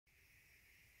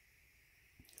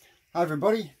Hi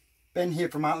everybody, Ben here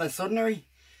from Art Less Ordinary.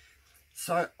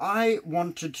 So I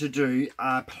wanted to do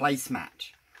a placemat,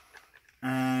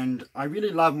 and I really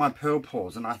love my pearl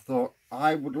paws, and I thought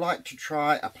I would like to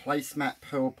try a placemat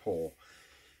pearl paw.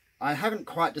 I haven't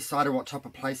quite decided what type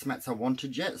of placemats I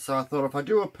wanted yet, so I thought if I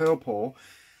do a pearl paw,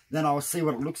 then I'll see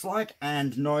what it looks like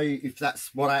and know if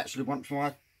that's what I actually want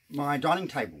for my dining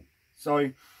table.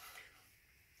 So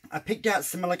I picked out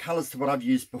similar colours to what I've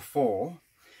used before,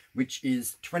 which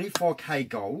is 24K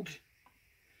gold,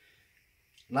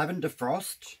 lavender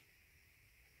frost,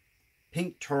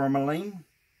 pink tourmaline,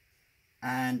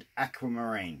 and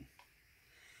aquamarine.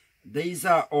 These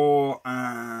are all,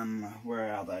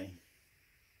 where are they?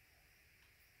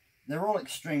 They're all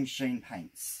extreme sheen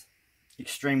paints.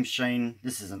 Extreme sheen,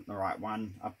 this isn't the right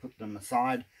one, I've put them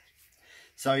aside.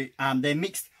 So they're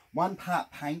mixed 1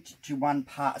 part paint to 1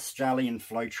 part Australian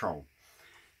floetrol.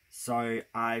 So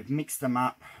I've mixed them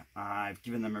up, I've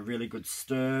given them a really good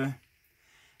stir,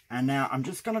 and now I'm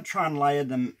just going to try and layer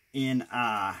them in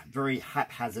a very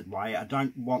haphazard way. I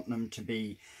don't want them to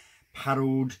be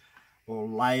puddled or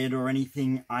layered or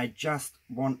anything. I just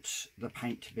want the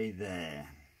paint to be there.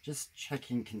 Just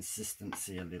checking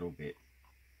consistency a little bit.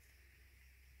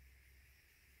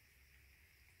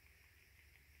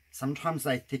 Sometimes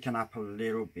they thicken up a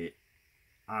little bit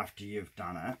after you've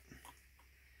done it.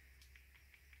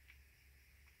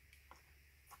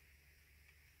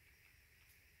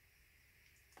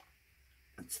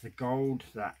 It's the gold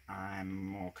that I'm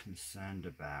more concerned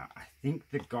about. I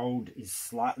think the gold is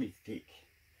slightly thick.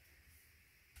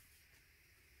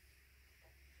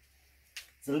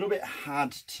 It's a little bit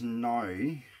hard to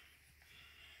know.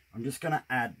 I'm just going to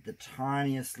add the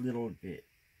tiniest little bit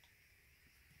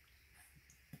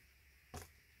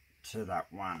to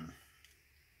that one.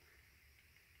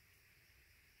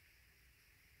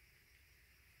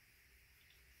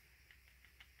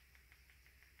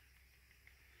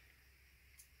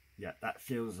 Yeah, that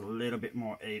feels a little bit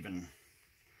more even.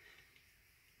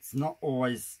 It's not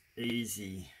always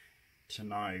easy to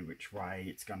know which way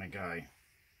it's going to go.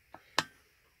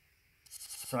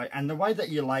 So, and the way that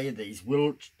you layer these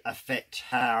will affect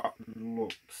how it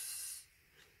looks.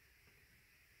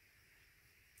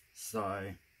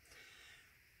 So,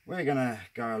 we're going to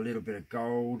go a little bit of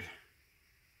gold.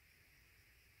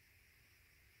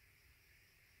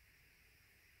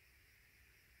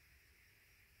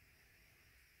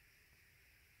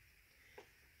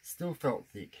 Still felt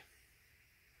thick.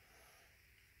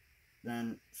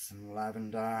 Then some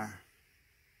lavender.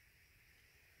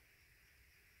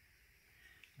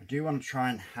 I do want to try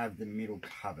and have the middle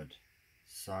covered.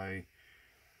 So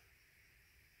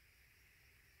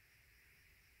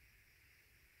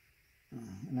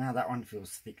now that one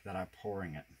feels thick that I'm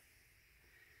pouring it.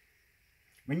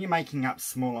 When you're making up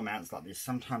small amounts like this,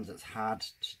 sometimes it's hard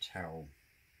to tell.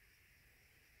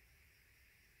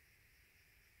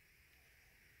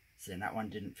 See, and that one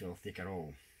didn't feel thick at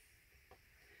all.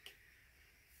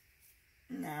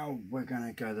 Now we're going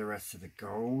to go the rest of the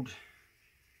gold.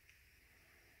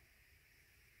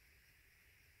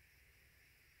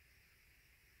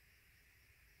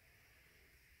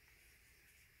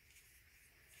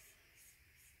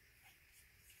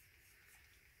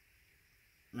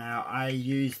 Now I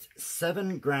used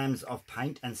 7 grams of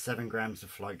paint and 7 grams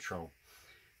of floetrol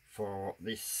for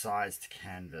this sized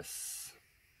canvas.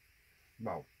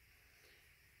 Well,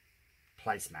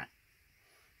 placemat.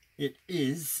 It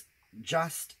is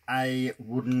just a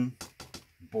wooden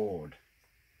board.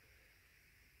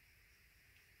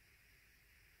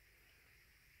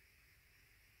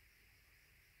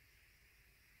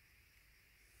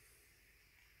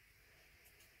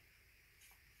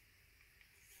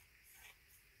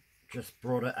 Just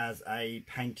brought it as a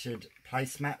painted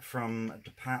placemat from a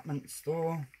department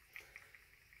store.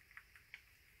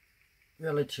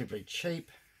 Relatively cheap.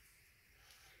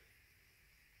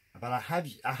 But I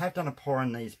have done a pour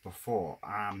in these before,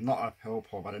 not a pearl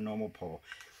pour but a normal pour,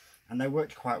 and they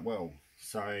worked quite well.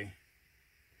 So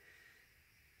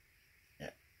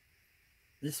yeah,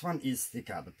 this one is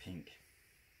thicker, the pink.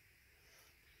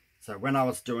 So when I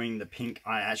was doing the pink,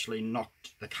 I actually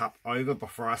knocked the cup over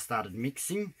before I started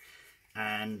mixing,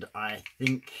 and I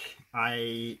think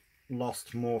I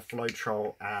lost more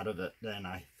floetrol out of it than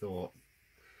I thought.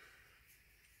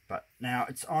 But now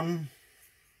it's on.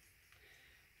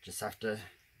 Just have to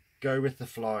go with the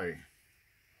flow.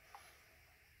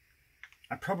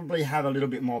 I probably have a little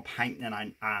bit more paint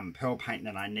than pearl paint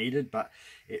than I needed, but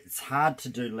it's hard to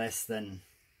do less than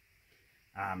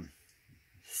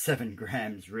 7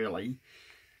 grams really.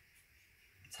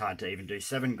 It's hard to even do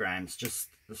 7 grams, just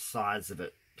the size of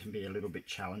it can be a little bit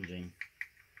challenging.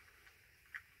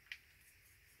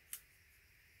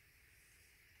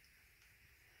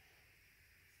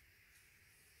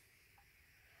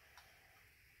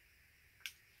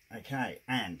 Okay,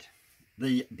 and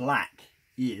the black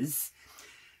is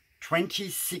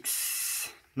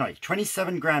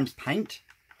 27 grams paint,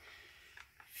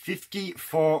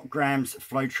 54 grams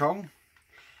floetrol,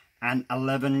 and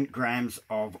 11 grams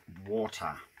of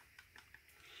water.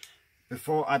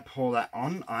 Before I pour that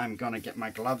on, I'm going to get my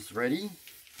gloves ready.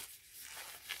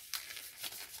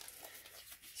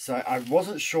 So I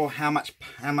wasn't sure how much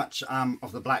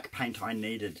of the black paint I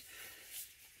needed.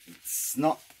 It's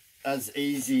not as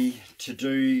easy to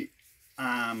do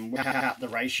work out the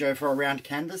ratio for a round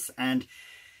canvas, and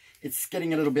it's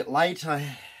getting a little bit late.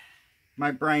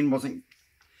 My brain wasn't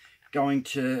going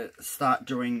to start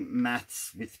doing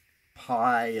maths with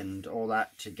pi and all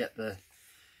that to get the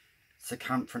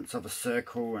circumference of a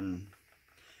circle and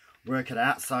work it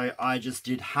out, so I just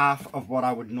did half of what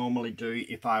I would normally do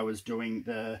if I was doing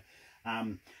the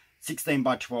 16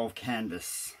 by 12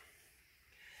 canvas.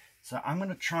 So I'm going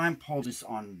to try and pour this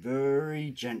on very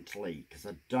gently because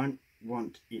I don't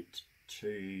want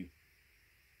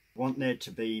there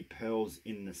to be pearls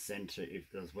in the center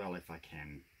as well if I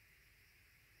can.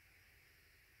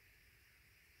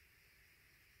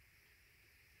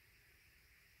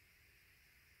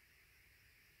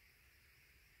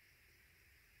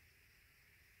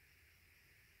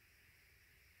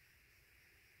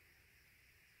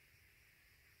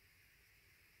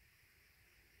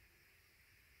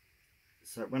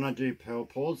 So when I do pearl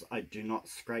pours, I do not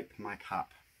scrape my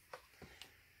cup.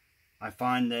 I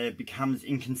find there becomes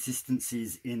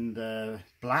inconsistencies in the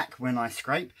black when I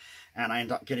scrape, and I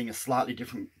end up getting a slightly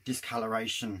different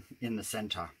discoloration in the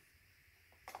center.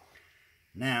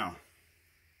 Now,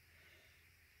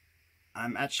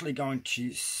 I'm actually going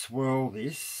to swirl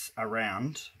this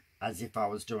around as if I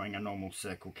was doing a normal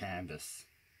circle canvas,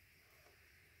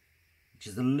 which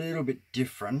is a little bit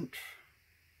different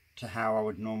to how I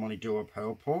would normally do a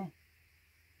pearl pour.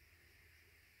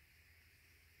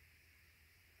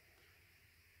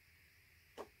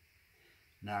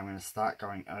 Now I'm going to start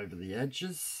going over the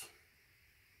edges.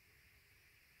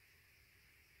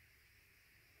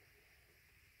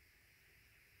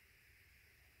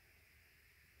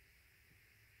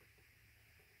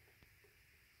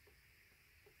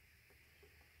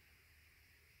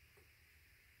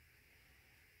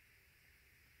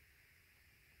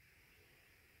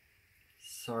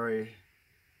 Sorry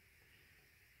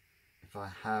if I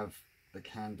have the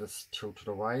canvas tilted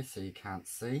away so you can't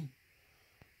see.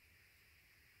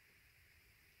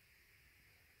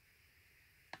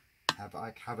 Have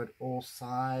I covered all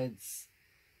sides?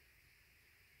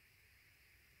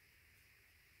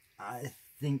 I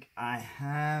think I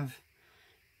have.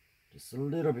 Just a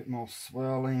little bit more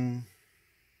swirling.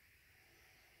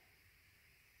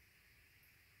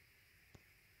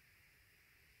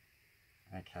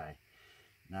 Okay.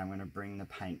 Now I'm going to bring the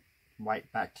paint weight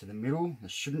back to the middle. There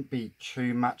shouldn't be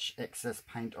too much excess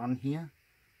paint on here.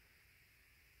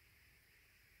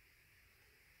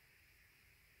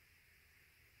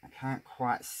 I can't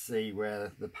quite see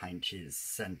where the paint is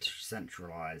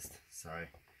centralized, so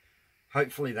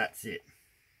hopefully that's it.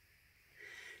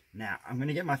 Now I'm going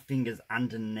to get my fingers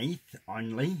underneath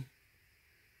only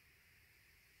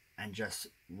and just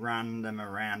run them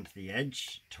around the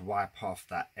edge to wipe off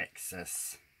that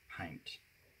excess paint.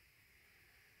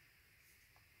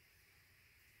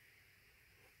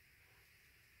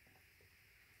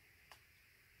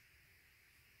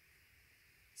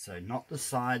 So not the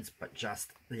sides, but just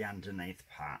the underneath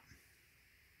part.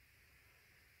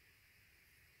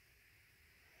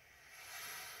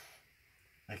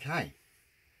 Okay.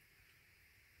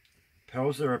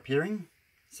 Pearls are appearing,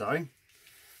 so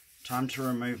time to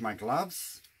remove my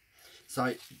gloves.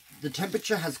 So the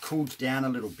temperature has cooled down a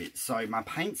little bit, so my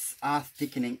paints are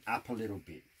thickening up a little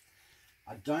bit.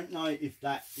 I don't know if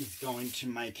that is going to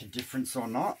make a difference or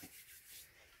not.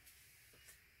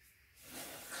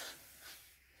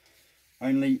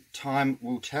 Only time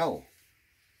will tell.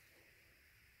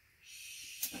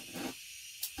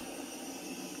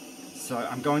 So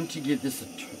I'm going to give this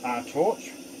a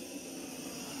torch.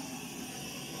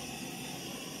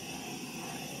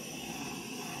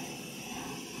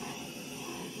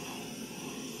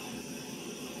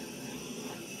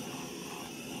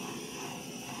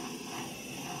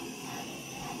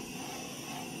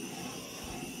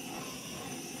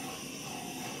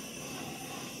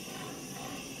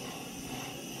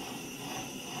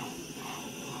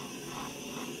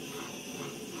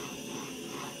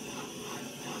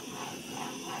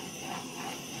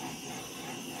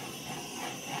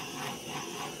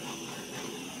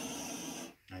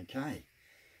 Okay,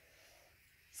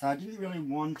 so I didn't really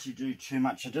want to do too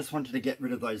much. I just wanted to get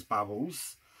rid of those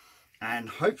bubbles, and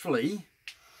hopefully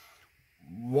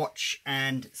watch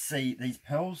and see these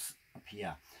pearls up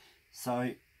here.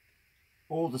 So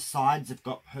all the sides have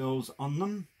got pearls on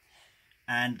them,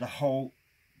 and the whole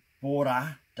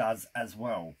border does as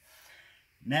well.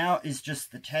 Now is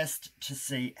just the test to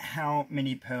see how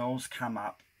many pearls come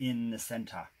up in the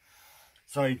center.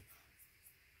 So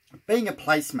being a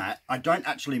placemat, I don't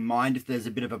actually mind if there's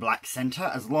a bit of a black center,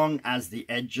 as long as the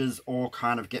edges all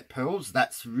kind of get pearls.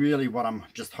 That's really what I'm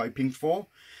just hoping for,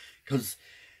 because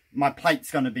my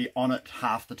plate's going to be on it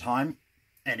half the time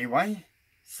anyway.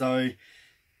 So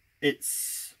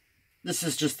this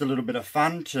is just a little bit of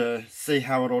fun to see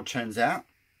how it all turns out.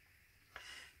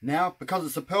 Now, because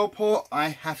it's a pearl pour, I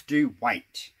have to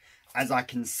wait. As I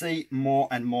can see, more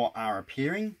and more are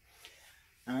appearing.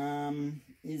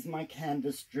 Is my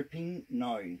canvas dripping?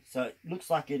 No. So it looks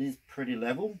like it is pretty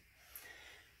level.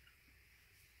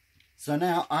 So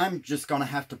now I'm just going to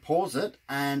have to pause it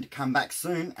and come back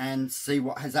soon and see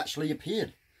what has actually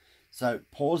appeared. So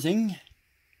pausing.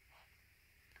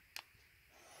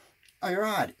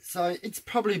 Alright, so it's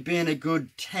probably been a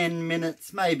good 10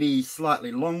 minutes, maybe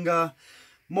slightly longer.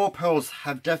 More pearls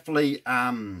have definitely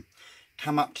come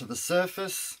up to the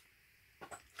surface.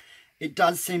 It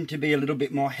does seem to be a little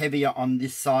bit more heavier on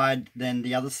this side than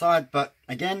the other side, but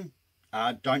again,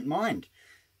 don't mind.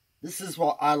 This is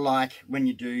what I like when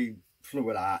you do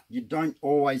fluid art. You don't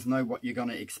always know what you're going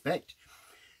to expect.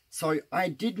 So I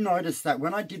did notice that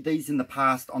when I did these in the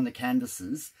past on the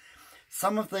canvases,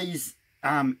 some of these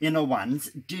inner ones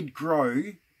did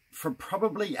grow for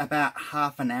probably about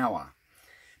half an hour,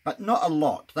 but not a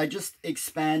lot. They just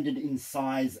expanded in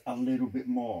size a little bit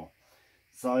more.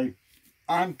 So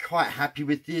I'm quite happy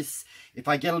with this. If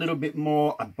I get a little bit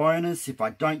more, a bonus. If I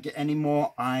don't get any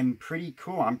more, I'm pretty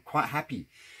cool. I'm quite happy.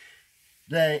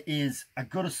 There is a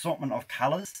good assortment of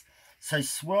colours. So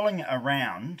swirling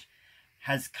around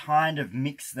has kind of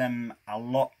mixed them a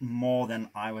lot more than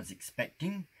I was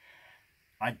expecting.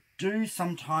 I do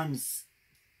sometimes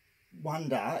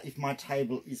wonder if my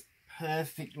table is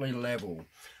perfectly level.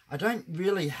 I don't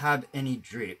really have any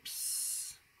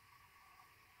drips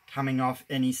coming off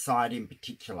any side in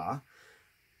particular.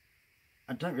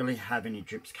 I don't really have any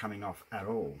drips coming off at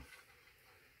all.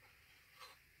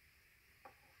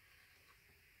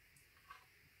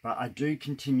 But I do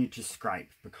continue to scrape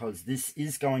because this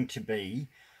is going to be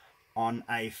on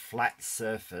a flat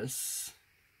surface.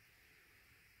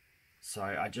 So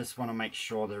I just want to make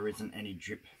sure there isn't any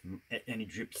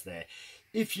drips there.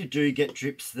 If you do get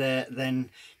drips there,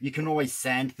 then you can always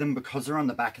sand them because they're on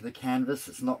the back of the canvas.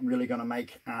 It's not really going to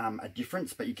make a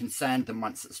difference, but you can sand them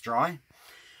once it's dry.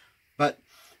 But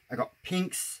I got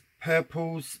pinks,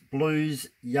 purples, blues,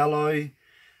 yellow,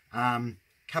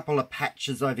 couple of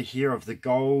patches over here of the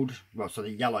gold. Well, so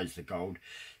the yellow's the gold.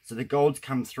 So the golds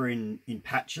come through in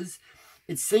patches.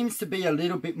 It seems to be a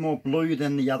little bit more blue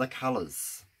than the other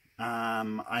colours.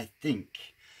 I think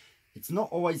it's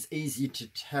not always easy to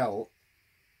tell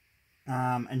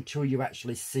until you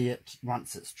actually see it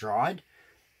once it's dried.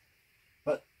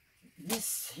 But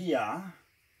this here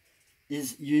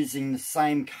is using the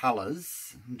same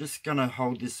colours. I'm just going to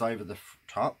hold this over the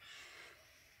top.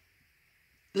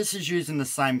 This is using the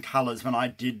same colours when I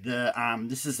did the,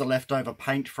 this is the leftover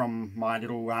paint from my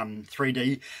little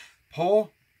 3D pour,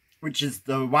 which is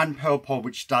the one pearl pour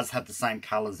which does have the same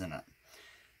colours in it.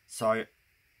 So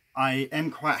I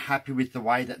am quite happy with the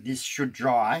way that this should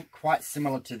dry, quite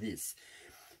similar to this.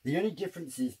 The only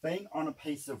difference is being on a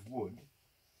piece of wood,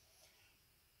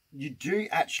 you do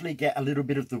actually get a little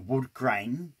bit of the wood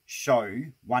grain show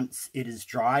once it is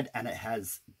dried and it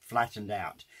has flattened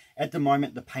out. At the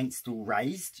moment the paint's still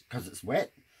raised because it's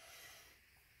wet,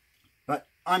 but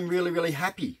I'm really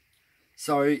happy.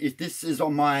 So if this is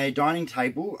on my dining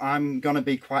table, I'm going to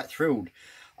be quite thrilled.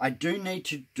 I do need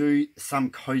to do some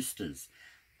coasters.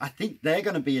 I think they're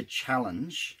going to be a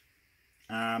challenge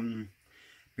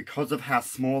because of how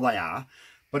small they are.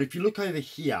 But if you look over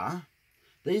here,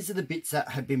 these are the bits that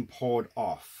have been poured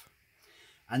off.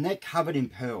 And they're covered in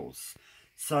pearls.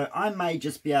 So I may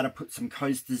just be able to put some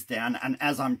coasters down, and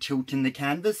as I'm tilting the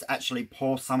canvas, actually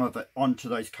pour some of it onto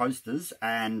those coasters.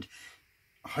 And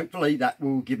hopefully that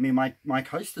will give me my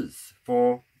coasters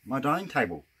for my dining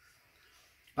table.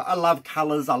 But I love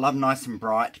colours, I love nice and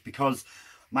bright, because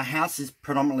my house is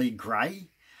predominantly grey,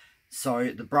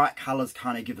 so the bright colours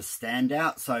kind of give a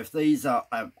standout. So if these are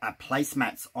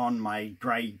placemats on my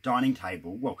grey dining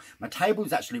table, well, my table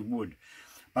is actually wood,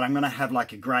 but I'm going to have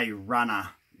like a grey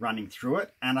runner running through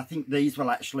it, and I think these will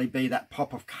actually be that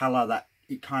pop of colour that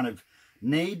it kind of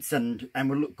needs and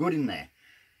will look good in there.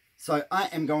 So I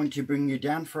am going to bring you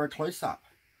down for a close-up.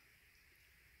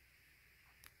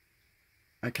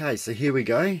 Okay, so here we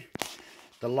go.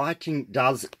 The lighting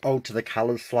does alter the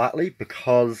colours slightly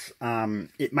because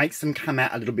it makes them come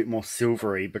out a little bit more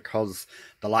silvery because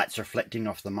the light's reflecting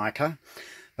off the mica.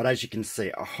 But as you can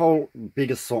see, a whole big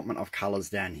assortment of colours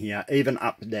down here. Even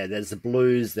up there, there's the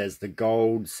blues, there's the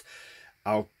golds.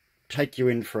 I'll take you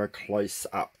in for a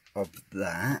close-up of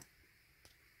that.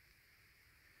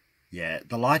 Yeah,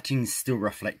 the lighting's still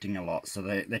reflecting a lot, so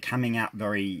they're coming out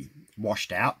very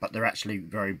washed out, but they're actually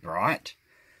very bright.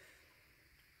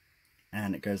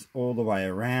 And it goes all the way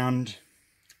around.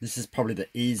 This is probably the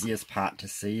easiest part to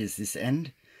see, is this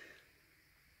end.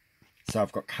 So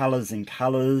I've got colours in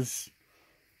colours.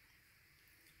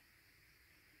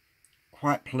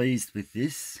 Quite pleased with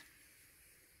this.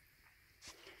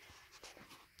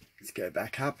 Let's go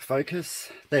back up,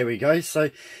 focus. There we go.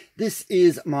 So this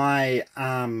is my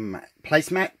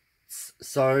placemats.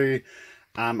 So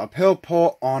a pearl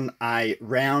pour on a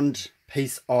round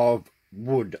piece of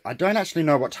wood. I don't actually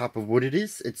know what type of wood it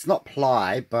is. It's not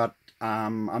ply, but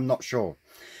I'm not sure.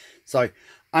 So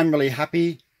I'm really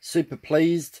happy, super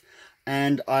pleased,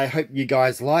 and I hope you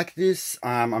guys like this.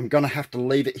 I'm going to have to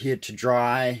leave it here to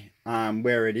dry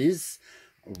where it is.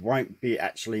 I won't be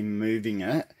actually moving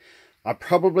it. I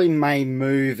probably may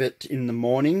move it in the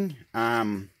morning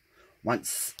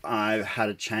once I've had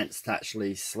a chance to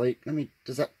actually sleep.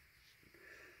 Does that...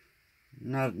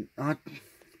 No,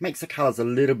 makes the colours a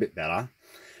little bit better.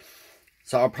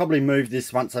 So I'll probably move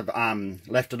this once I've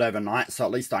left it overnight, so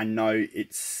at least I know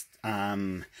it's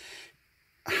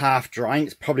half drying.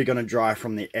 It's probably going to dry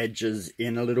from the edges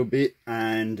in a little bit,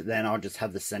 and then I'll just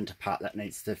have the center part that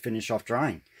needs to finish off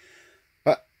drying.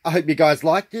 But I hope you guys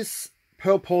like this.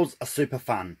 Pearl pours are super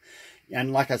fun,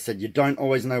 and like I said, you don't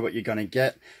always know what you're going to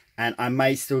get, and I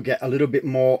may still get a little bit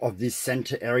more of this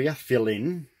center area fill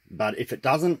in, but if it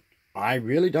doesn't, I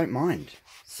really don't mind.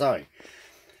 So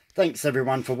thanks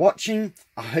everyone for watching.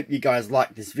 I hope you guys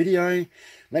liked this video.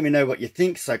 Let me know what you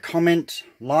think. So comment,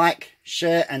 like,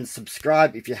 share and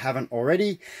subscribe if you haven't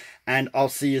already. And I'll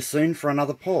see you soon for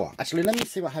another pour. Actually, let me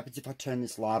see what happens if I turn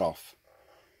this light off.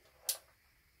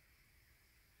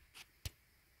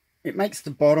 It makes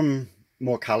the bottom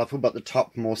more colourful, but the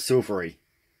top more silvery.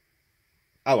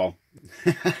 Oh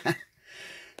well.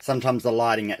 Sometimes the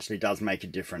lighting actually does make a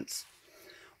difference.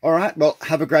 Alright, well,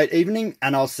 have a great evening,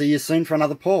 and I'll see you soon for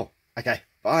another pour. Okay,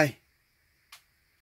 bye.